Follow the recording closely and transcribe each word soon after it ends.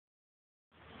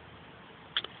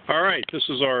All right, this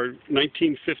is our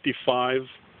 1955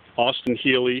 Austin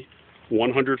Healey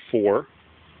 104.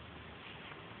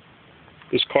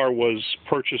 This car was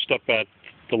purchased up at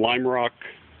the Lime Rock,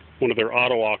 one of their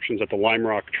auto auctions at the Lime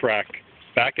Rock track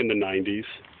back in the 90s,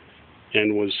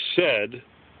 and was said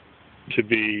to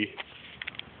be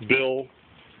Bill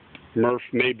Murph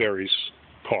Mayberry's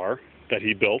car that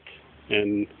he built,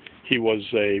 and he was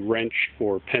a wrench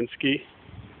for Penske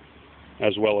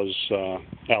as well as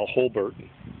Al Holbert,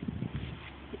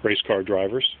 race car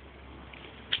drivers.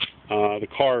 The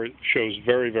car shows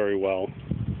very, very well.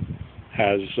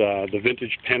 Has the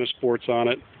vintage Pentasports on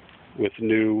it with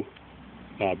new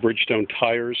Bridgestone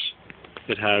tires.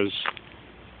 It has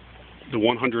the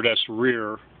 100S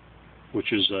rear,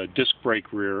 which is a disc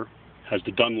brake rear, has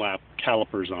the Dunlap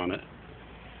calipers on it.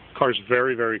 Car's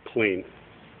very, very clean.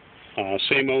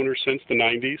 Same owner since the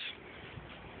 90s.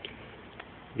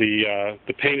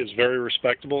 The paint is very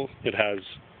respectable. It has,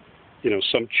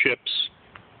 some chips.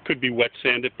 Could be wet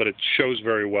sanded, but it shows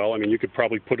very well. I mean, you could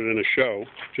probably put it in a show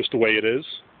just the way it is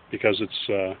because it's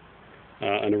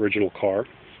an original car.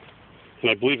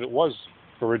 And I believe it was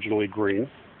originally green.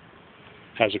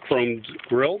 Has a chromed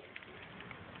grille.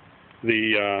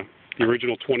 The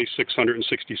original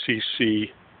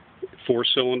 2660cc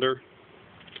four-cylinder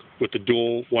with the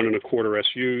dual 1 1/4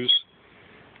 SUs.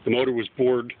 The motor was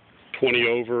bored 20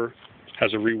 over,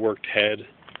 has a reworked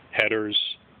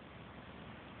headers.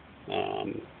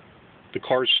 The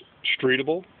car's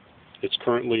streetable. It's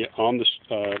currently on the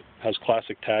has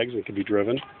classic tags and can be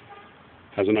driven.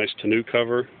 Has a nice tonneau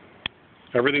cover.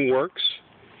 Everything works.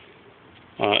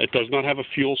 It does not have a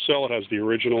fuel cell. It has the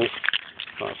original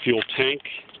fuel tank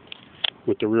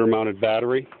with the rear-mounted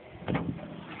battery.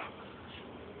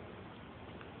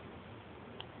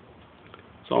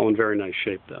 It's all in very nice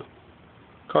shape, though.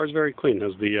 Car's very clean.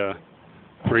 Has the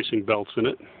racing belts in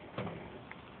it.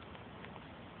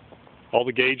 All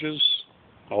the gauges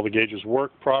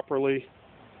work properly.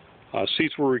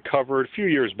 Seats were recovered a few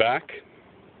years back.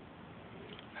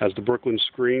 Has the Brooklyn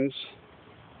screens.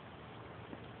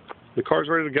 The car's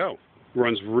ready to go.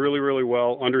 Runs really, really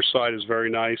well. Underside is very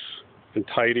nice and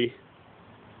tidy.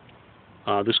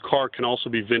 This car can also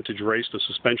be vintage raced. The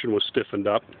suspension was stiffened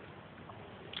up.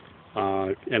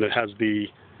 And it has the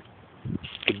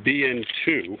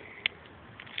BN2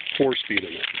 4-speed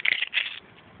in it,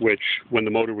 which, when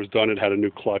the motor was done, it had a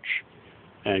new clutch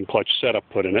and clutch setup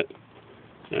put in it.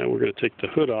 And we're going to take the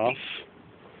hood off.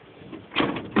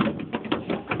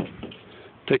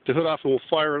 Take the hood off and we'll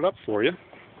fire it up for you.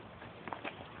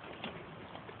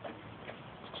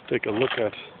 Let's take a look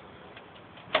at...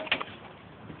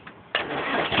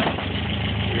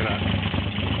 Look at that.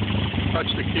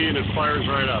 Touch the key and it fires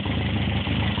right up.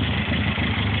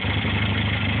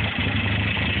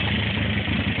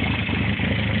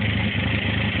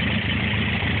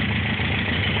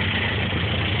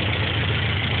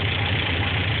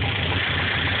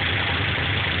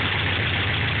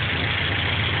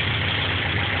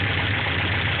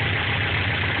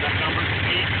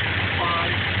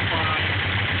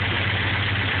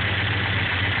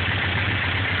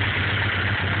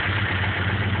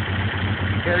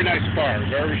 Very nice car,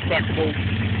 very respectable,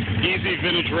 easy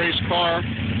vintage race car,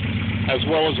 as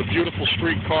well as a beautiful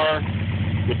street car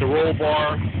with the roll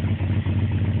bar.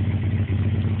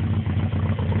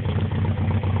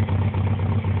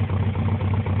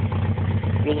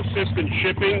 We'll assist in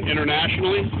shipping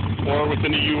internationally or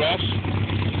within the U.S.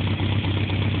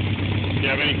 If you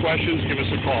have any questions, give us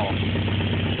a call.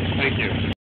 Thank you.